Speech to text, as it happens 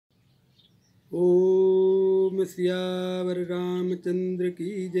ओम सियावर रामचंद्र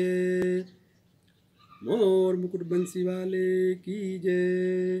की जय। मोर मुकुट बंसी वाले की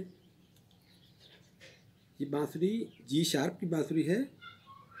जय। ये बांसुरी जी शार्प की बांसुरी है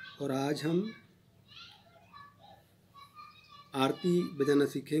और आज हम आरती बजाना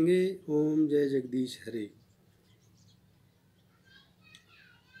सीखेंगे। ओम जय जगदीश हरे।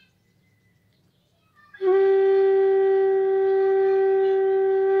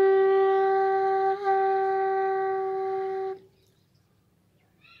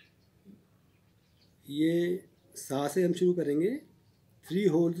 ये सा से हम शुरू करेंगे। 3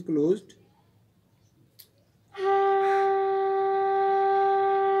 होल्स क्लोज्ड।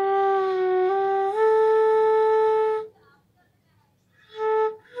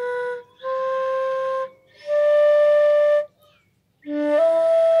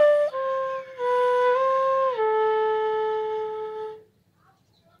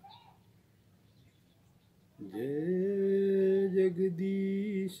 जय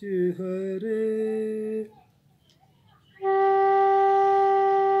जगदीश हरे।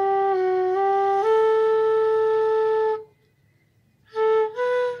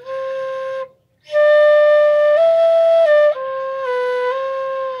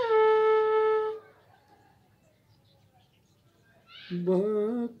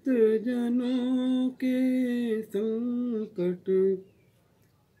 भक्त जनों के संकट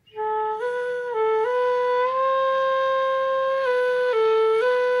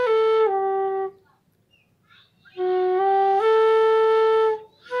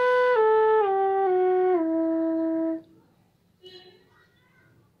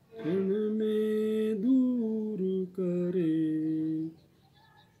में दूर करे।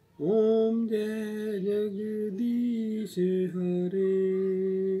 ओम जय जगदीश हरे।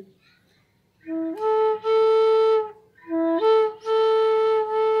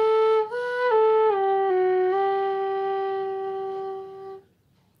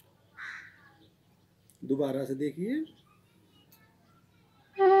 दोबारा से देखिए।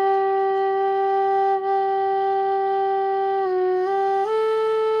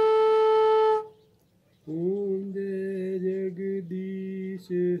 ओम जय जगदीश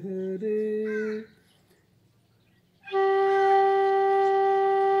हरे।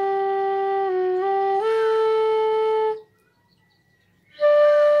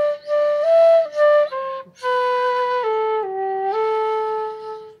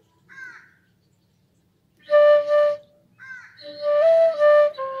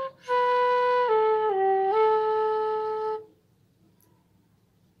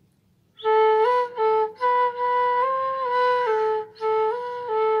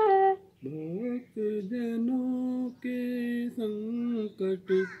 भक्त जनों के संकट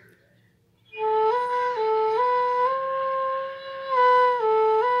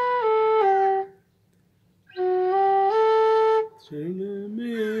क्षण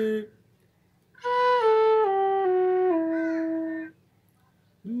में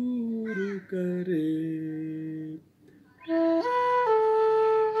दूर करे।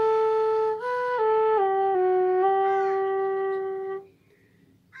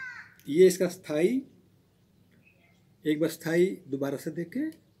 ये इसका स्थाई। एक बार स्थाई दोबारा से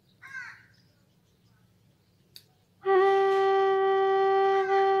देखें।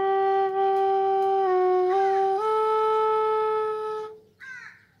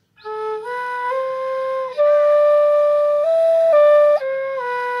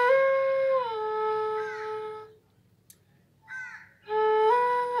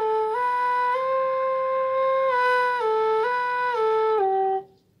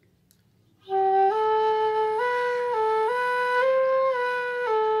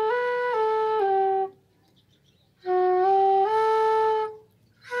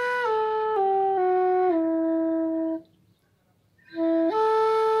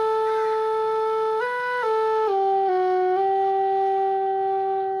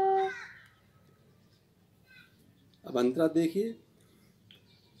 अब अंतरा देखिए।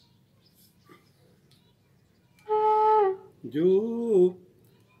 जो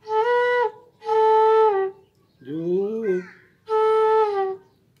जो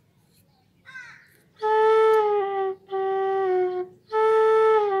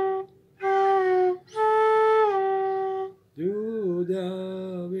जो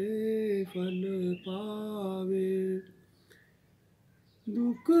जावे फल पावे।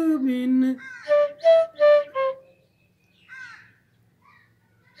 दुख बिन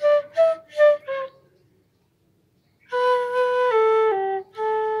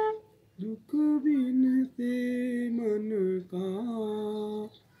दुख बिन से मन का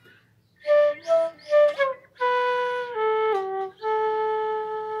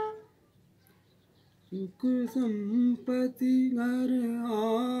सुख संपत्ति घर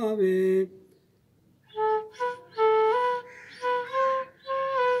आवे,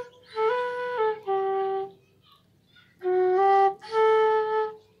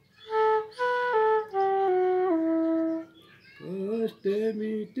 कष्ट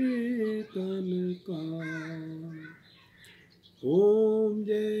मिटे तन का। ओम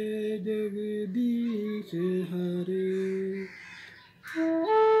जय जगदीश हरे।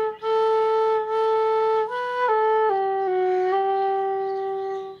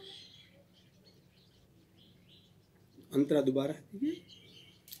 अंतरा दोबारा कीजिए।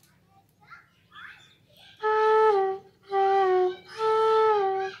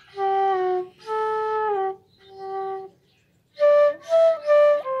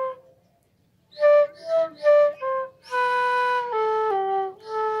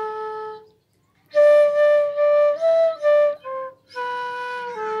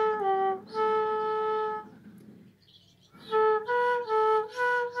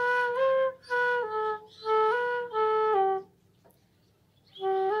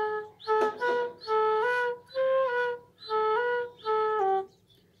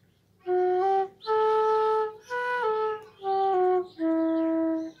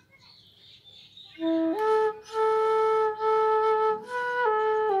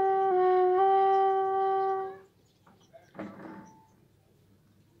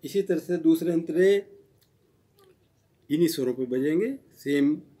 इसी तरह से दूसरे अंतरे इन्हीं स्वरों पे बजेंगे, सेम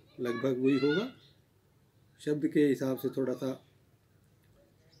लगभग वही होगा। शब्द के हिसाब से थोड़ा सा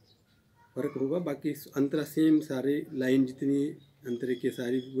फर्क होगा, बाकी अंतरा सेम, सारे लाइन जितनी अंतरे के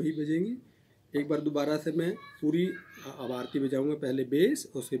सारी वही बजेंगी। एक बार दोबारा से मैं पूरी अब आरती बजाऊंगा, पहले बेस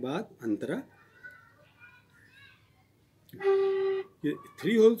उसके बाद अंतरा। ये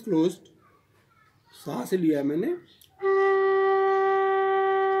 3 होल्स क्लोज्ड, सांस लिया मैंने,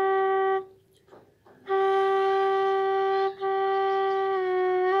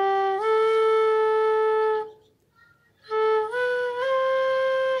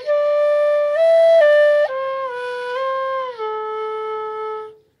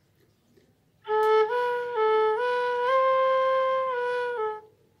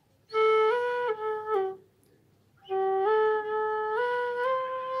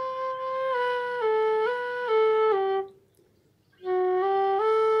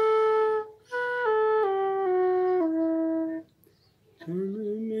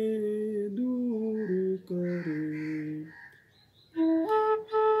 में दूर करे,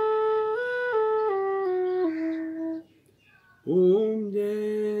 ओम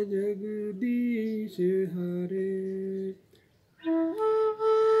जय जगदीश हरे।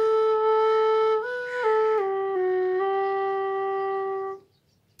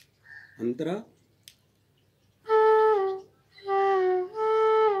 अंतरा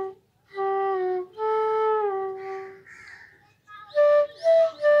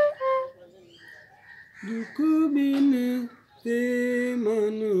दुख बिन ते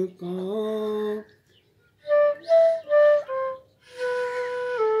मन का,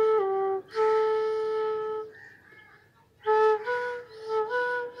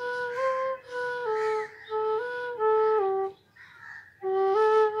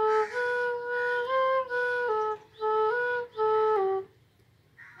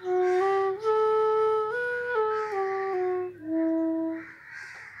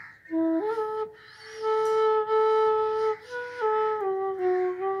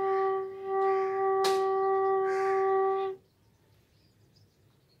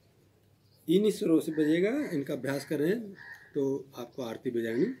 इन्हीं स्वरों से बजेगा। इनका अभ्यास करें तो आपको आरती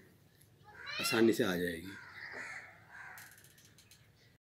बजानी आसानी से आ जाएगी।